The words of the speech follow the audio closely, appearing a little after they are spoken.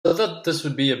thought this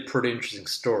would be a pretty interesting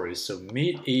story. So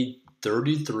meet a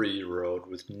 33-year-old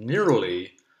with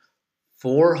nearly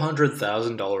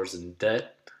 $400,000 in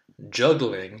debt,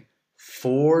 juggling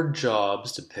 4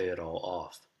 jobs to pay it all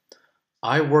off.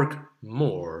 I work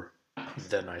more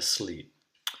than I sleep.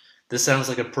 This sounds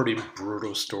like a pretty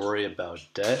brutal story about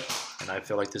debt, and I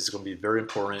feel like this is going to be very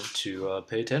important to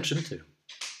pay attention to.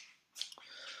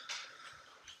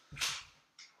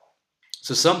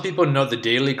 So some people know the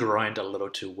daily grind a little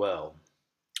too well.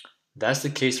 That's the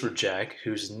case for Jack,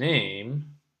 whose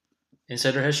name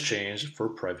Insider has changed for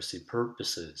privacy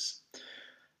purposes.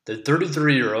 The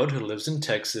 33-year-old who lives in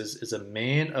Texas is a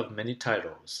man of many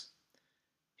titles.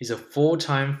 He's a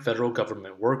full-time federal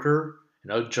government worker,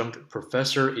 an adjunct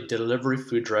professor, a delivery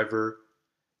food driver,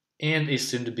 and a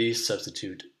soon-to-be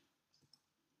substitute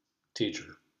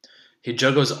teacher. He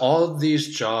juggles all of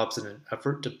these jobs in an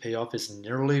effort to pay off his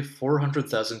nearly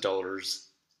 $400,000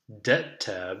 debt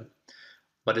tab,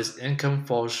 but his income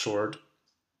falls short.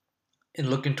 In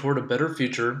looking toward a better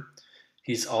future,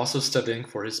 he's also studying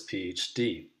for his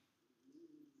PhD.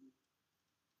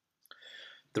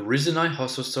 The reason I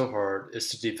hustle so hard is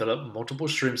to develop multiple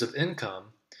streams of income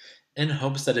in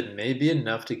hopes that it may be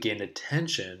enough to gain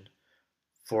attention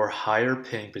for higher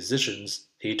paying positions,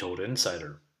 he told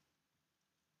Insider.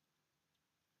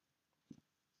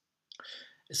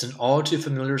 It's an all too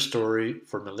familiar story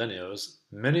for millennials,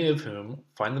 many of whom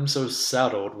find themselves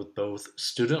saddled with both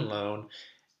student loan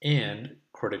and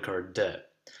credit card debt.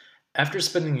 After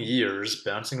spending years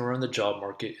bouncing around the job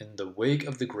market in the wake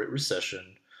of the Great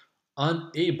Recession,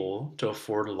 unable to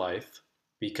afford life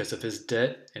because of his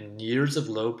debt and years of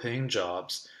low-paying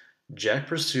jobs, Jack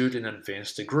pursued an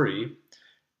advanced degree,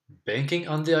 banking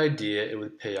on the idea it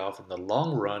would pay off in the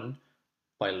long run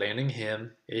by landing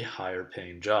him a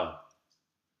higher-paying job.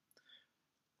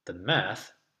 The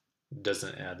math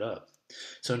doesn't add up.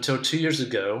 So until 2 years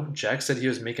ago, Jack said he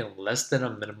was making less than a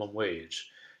minimum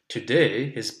wage. Today,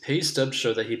 his pay stubs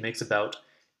show that he makes about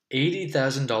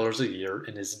 $80,000 a year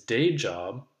in his day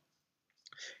job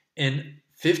and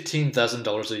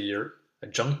 $15,000 a year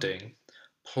adjuncting,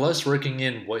 plus working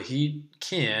in what he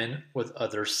can with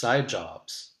other side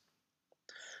jobs.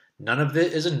 None of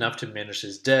it is enough to manage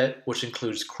his debt, which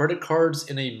includes credit cards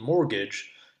and a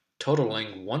mortgage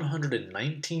totaling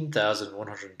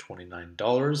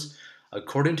 $119,129,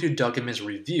 according to documents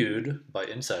reviewed by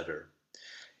Insider.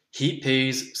 He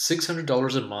pays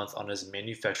 $600 a month on his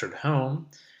manufactured home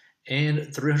and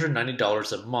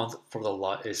 $390 a month for the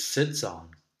lot it sits on.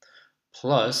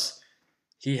 Plus,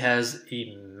 he has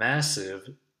a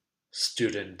massive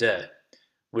student debt,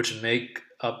 which make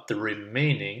up the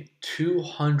remaining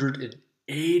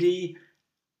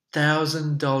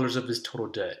 $280,000 of his total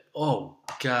debt. Oh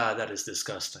God, that is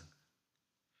disgusting.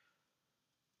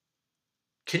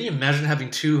 Can you imagine having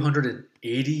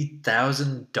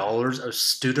 $280,000 of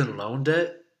student loan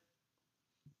debt?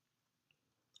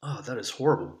 Oh, that is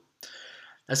horrible.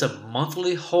 That's a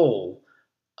monthly hole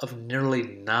of nearly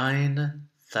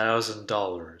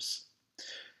 $9,000.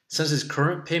 Since his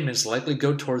current payments likely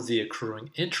go toward the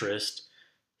accruing interest,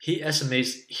 he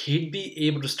estimates he'd be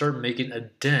able to start making a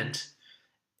dent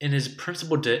in his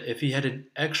principal debt if he had an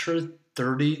extra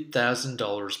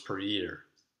 $30,000 per year.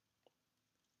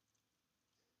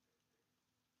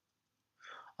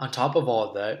 On top of all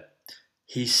of that,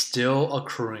 he's still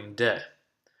accruing debt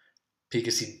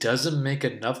because he doesn't make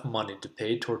enough money to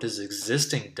pay toward his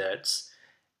existing debts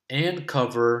and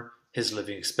cover his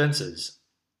living expenses.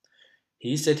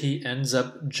 He said he ends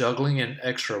up juggling an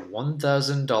extra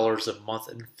 $1,000 a month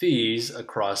in fees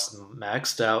across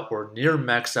maxed out or near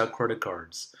maxed out credit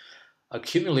cards,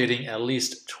 accumulating at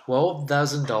least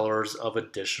 $12,000 of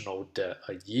additional debt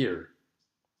a year.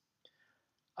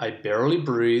 I barely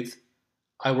breathe.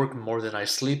 I work more than I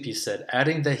sleep, he said,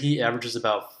 adding that he averages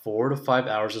about 4 to 5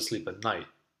 hours of sleep a night.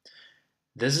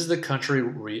 This is the country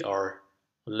we are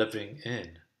living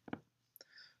in.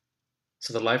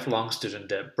 So the lifelong student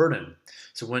debt burden.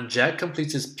 So when Jack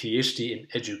completes his PhD in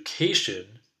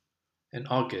education in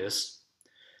August,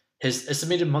 his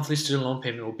estimated monthly student loan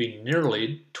payment will be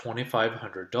nearly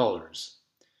 $2,500.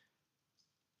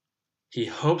 He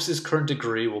hopes his current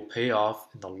degree will pay off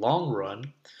in the long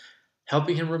run,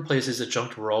 helping him replace his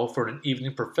adjunct role for an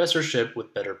evening professorship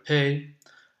with better pay.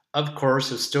 Of course,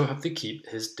 he'll still have to keep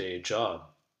his day job.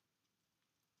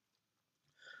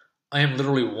 I am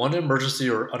literally one emergency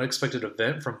or unexpected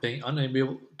event from being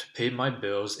unable to pay my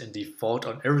bills and default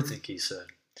on everything, he said.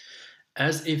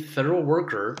 As a federal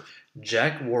worker,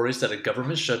 Jack worries that a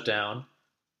government shutdown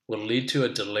will lead to a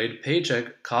delayed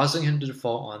paycheck, causing him to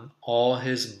default on all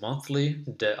his monthly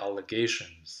debt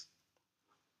obligations.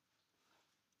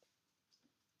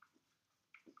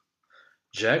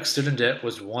 Jack's student debt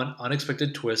was one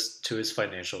unexpected twist to his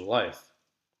financial life.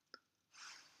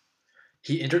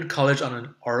 He entered college on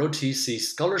an ROTC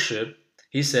scholarship,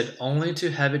 he said, only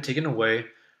to have it taken away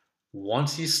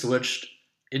once he switched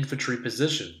infantry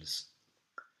positions.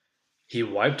 He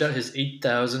wiped out his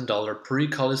 $8,000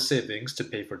 pre-college savings to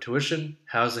pay for tuition,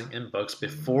 housing, and books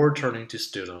before turning to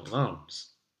student loans.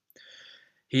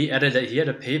 He added that he had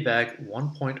to pay back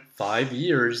 1.5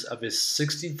 years of his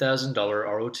 $60,000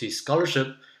 ROT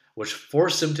scholarship, which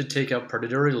forced him to take out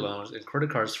predatory loans and credit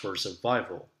cards for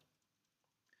survival.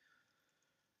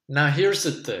 Now, here's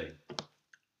the thing,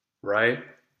 right?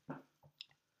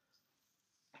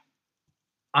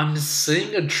 I'm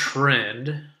seeing a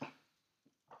trend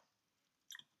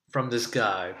from this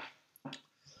guy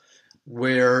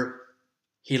where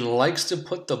he likes to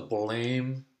put the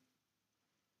blame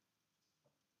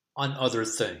on other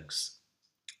things,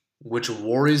 which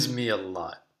worries me a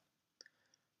lot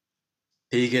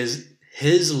because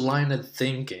his line of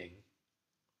thinking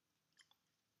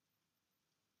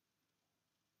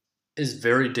is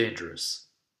very dangerous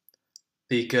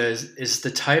because it's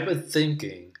the type of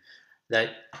thinking that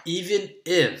even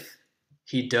if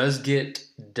he does get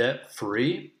debt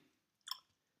free,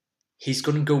 he's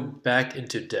going to go back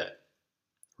into debt,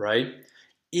 right?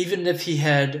 Even if he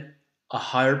had a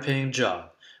higher paying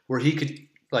job where he could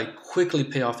like quickly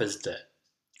pay off his debt.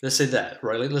 Let's say that,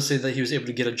 right? Like, let's say that he was able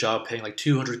to get a job paying like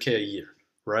 $200K a year,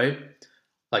 right?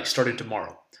 Like starting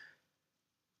tomorrow.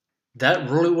 That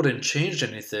really wouldn't change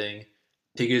anything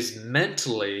because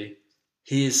mentally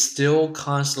he is still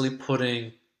constantly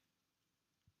putting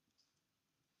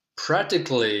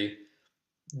practically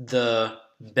the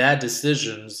bad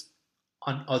decisions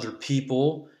on other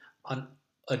people, on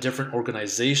a different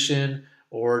organization,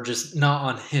 or just not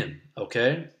on him,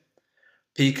 okay?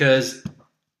 Because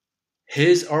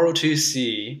his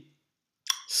ROTC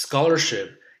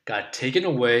scholarship got taken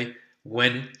away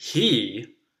when he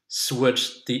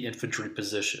switched the infantry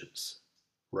positions,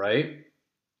 right?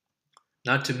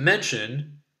 Not to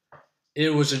mention,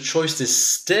 it was a choice to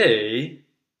stay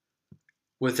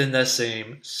within that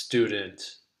same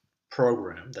student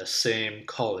program, that same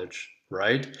college,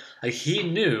 right? Like he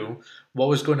knew what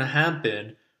was going to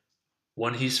happen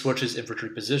when he switched his infantry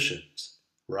positions,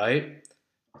 right?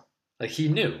 Like he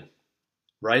knew,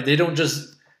 right? They don't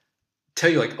just tell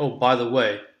you like, oh, by the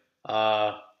way,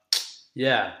 uh,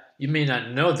 yeah, you may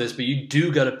not know this, but you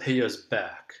do got to pay us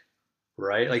back,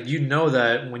 right? Like you know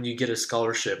that when you get a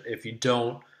scholarship, if you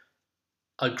don't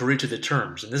agree to the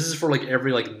terms, and this is for like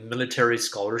every like military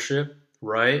scholarship,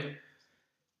 right?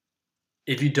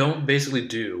 If you don't basically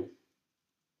do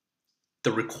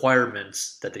the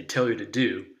requirements that they tell you to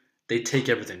do, they take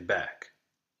everything back.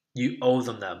 You owe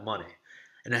them that money.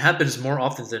 And it happens more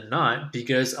often than not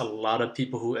because a lot of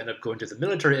people who end up going to the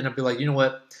military end up being like, you know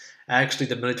what? Actually,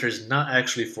 the military is not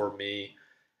actually for me.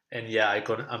 And yeah, I'm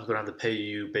gonna have to pay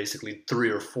you basically 3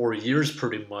 or 4 years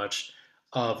pretty much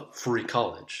of free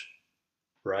college,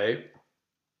 right?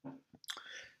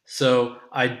 So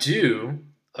I do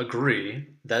agree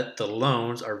that the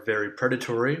loans are very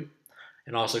predatory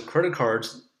and also credit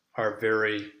cards are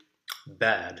very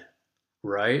bad,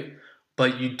 right?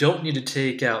 But you don't need to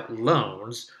take out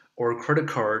loans or credit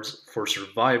cards for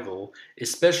survival,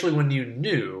 especially when you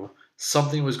knew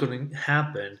something was going to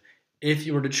happen if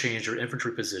you were to change your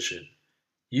infantry position.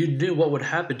 You knew what would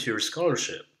happen to your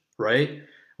scholarship, right?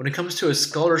 When it comes to a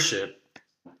scholarship,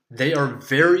 they are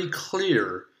very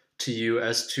clear to you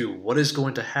as to what is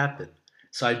going to happen.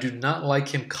 So I do not like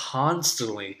him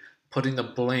constantly putting the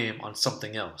blame on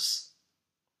something else.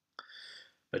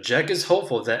 But Jack is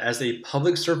hopeful that as a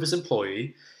public service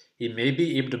employee, he may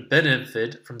be able to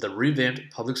benefit from the revamped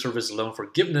Public Service Loan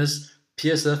Forgiveness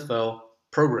PSFL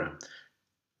program.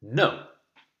 No,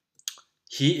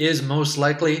 he is most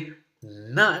likely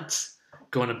not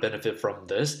going to benefit from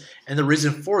this. And the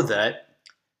reason for that,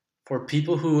 for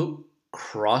people who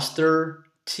crossed their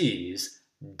T's,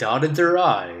 dotted their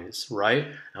I's, right?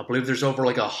 I believe there's over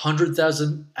like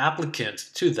 100,000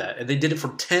 applicants to that, and they did it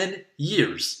for 10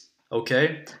 years,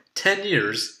 okay? 10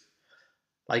 years,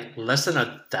 like less than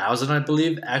 1,000, I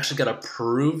believe, actually got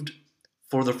approved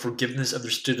for the forgiveness of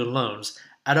their student loans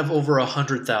out of over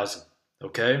 100,000,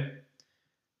 okay?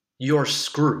 You're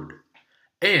screwed.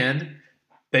 And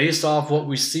based off what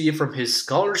we see from his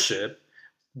scholarship,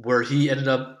 where he ended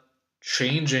up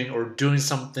changing or doing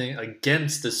something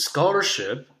against the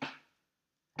scholarship,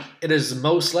 it is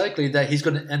most likely that he's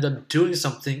going to end up doing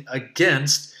something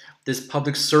against this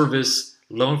public service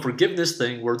loan forgiveness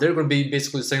thing where they're going to be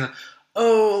basically saying,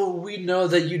 oh, we know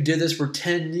that you did this for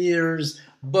 10 years,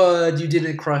 but you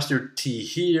didn't cross your T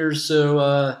here,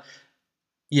 so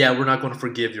yeah, we're not going to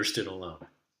forgive your student loan.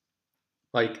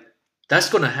 Like, that's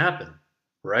going to happen,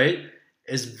 right?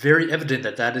 It's very evident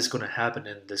that that is going to happen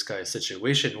in this guy's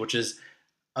situation, which is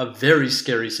a very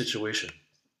scary situation.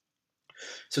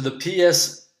 So the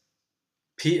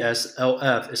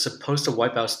PSLF is supposed to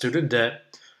wipe out student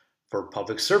debt for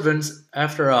public servants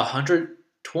after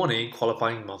 120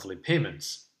 qualifying monthly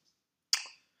payments.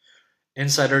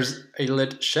 Insiders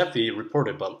Alit Sheffy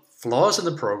reported, but flaws in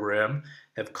the program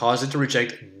have caused it to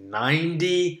reject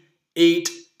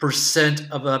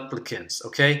 98% of applicants.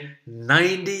 Okay?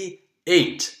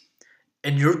 98.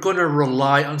 And you're going to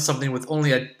rely on something with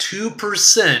only a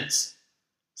 2%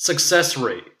 success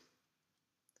rate.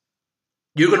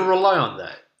 You're going to rely on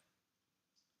that.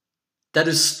 That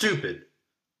is stupid.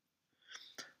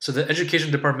 So the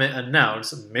Education Department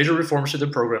announced major reforms to the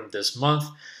program this month,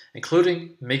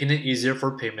 including making it easier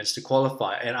for payments to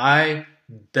qualify. And I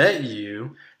bet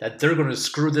you that they're going to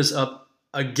screw this up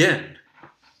again,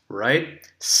 right?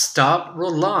 Stop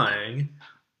relying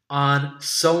on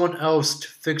someone else to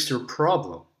fix your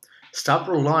problem. Stop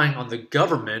relying on the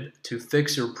government to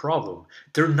fix your problem.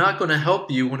 They're not going to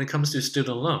help you when it comes to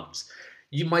student loans.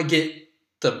 You might get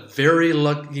the very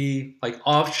lucky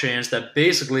off chance that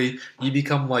basically you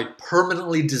become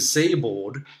permanently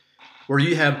disabled, where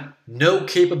you have no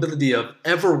capability of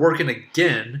ever working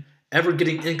again, ever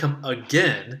getting income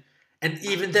again, and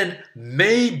even then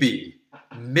maybe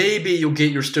you'll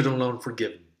get your student loan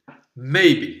forgiven.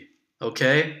 Maybe,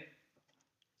 okay?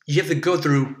 You have to go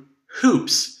through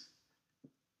hoops,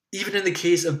 even in the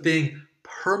case of being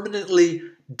permanently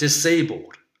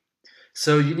disabled.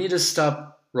 So you need to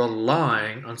stop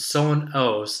relying on someone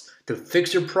else to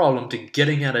fix your problem to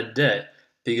getting out of debt,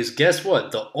 because guess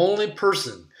what? The only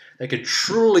person that can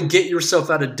truly get yourself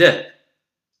out of debt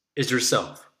is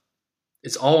yourself.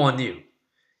 It's all on you.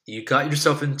 You got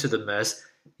yourself into the mess.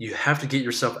 You have to get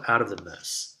yourself out of the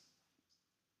mess.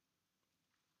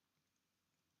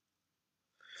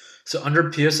 So under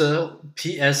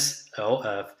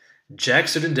PSLF,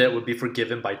 Jack's student debt would be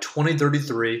forgiven by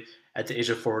 2033 at the age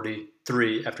of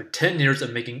 43 after 10 years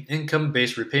of making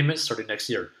income-based repayments starting next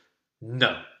year.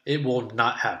 No, it will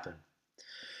not happen.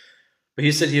 But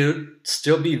he said he would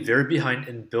still be very behind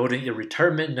in building a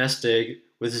retirement nest egg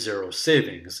with zero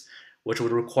savings, which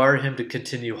would require him to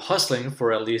continue hustling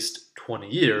for at least 20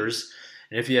 years.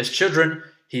 And if he has children,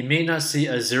 he may not see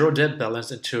a zero debt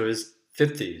balance until his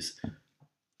 50s.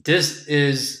 This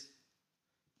is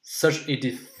such a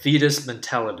defeatist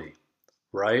mentality,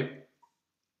 right?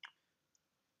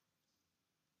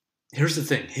 Here's the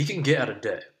thing, he can get out of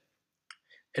debt.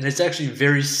 And it's actually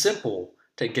very simple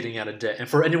to getting out of debt. And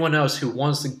for anyone else who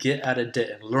wants to get out of debt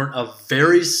and learn a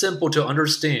very simple to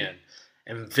understand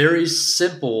and very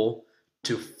simple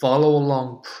to follow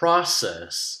along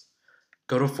process,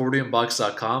 go to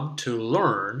 40inbox.com to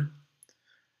learn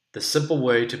the simple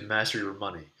way to master your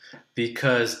money.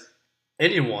 Because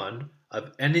anyone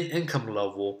of any income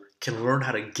level can learn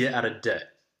how to get out of debt.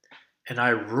 And I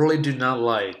really do not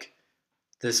like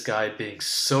this guy being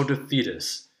so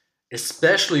defeatist,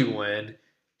 especially when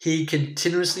he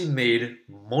continuously made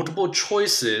multiple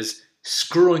choices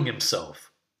screwing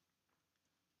himself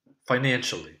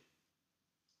financially.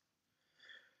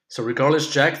 So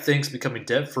regardless, Jack thinks becoming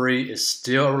debt-free is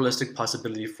still a realistic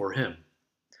possibility for him.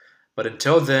 But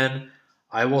until then,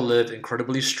 I will live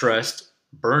incredibly stressed,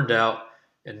 burned out,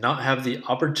 and not have the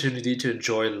opportunity to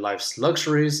enjoy life's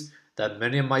luxuries that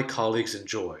many of my colleagues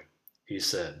enjoy, he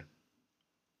said.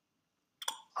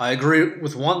 I agree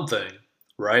with one thing,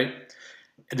 right?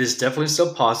 It is definitely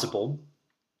still possible.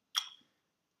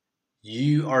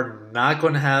 You are not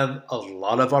going to have a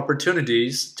lot of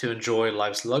opportunities to enjoy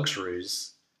life's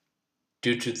luxuries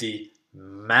due to the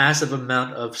massive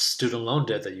amount of student loan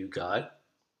debt that you got.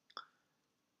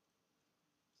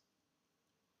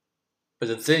 But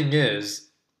the thing is,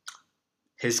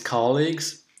 his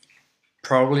colleagues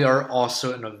probably are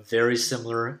also in a very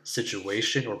similar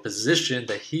situation or position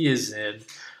that he is in,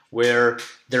 where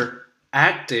they're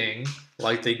acting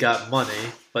like they got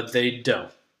money, but they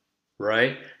don't,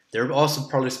 right? They're also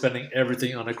probably spending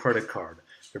everything on a credit card.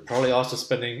 They're probably also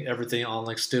spending everything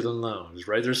on student loans,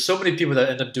 right? There's so many people that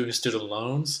end up doing student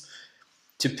loans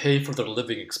to pay for their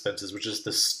living expenses, which is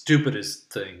the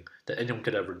stupidest thing that anyone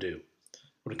could ever do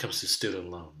when it comes to student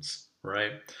loans,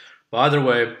 right? But either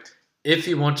way, if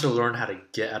you want to learn how to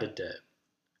get out of debt,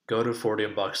 go to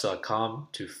 40inbox.com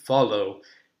to follow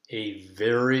a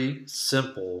very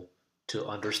simple to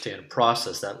understand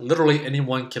process that literally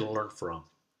anyone can learn from.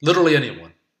 Literally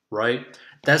anyone, right?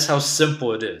 That's how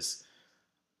simple it is.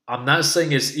 I'm not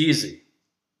saying it's easy.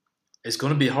 It's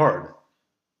going to be hard,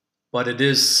 but it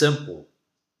is simple.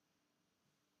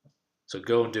 So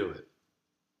go and do it.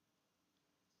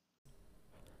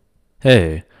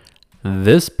 Hey,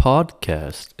 this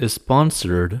podcast is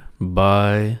sponsored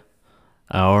by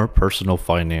our personal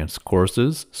finance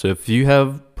courses. So if you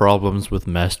have problems with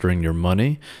mastering your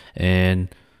money and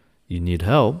you need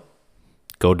help,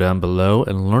 go down below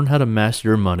and learn how to master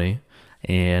your money.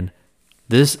 And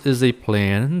this is a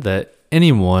plan that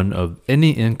anyone of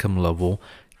any income level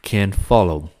can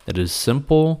follow. It is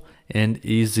simple and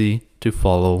easy to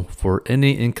follow for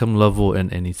any income level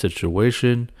in any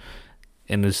situation,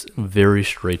 and is very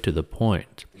straight to the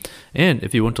point. And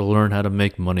if you want to learn how to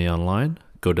make money online,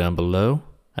 go down below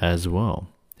as well.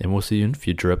 And we'll see you in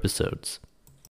future episodes.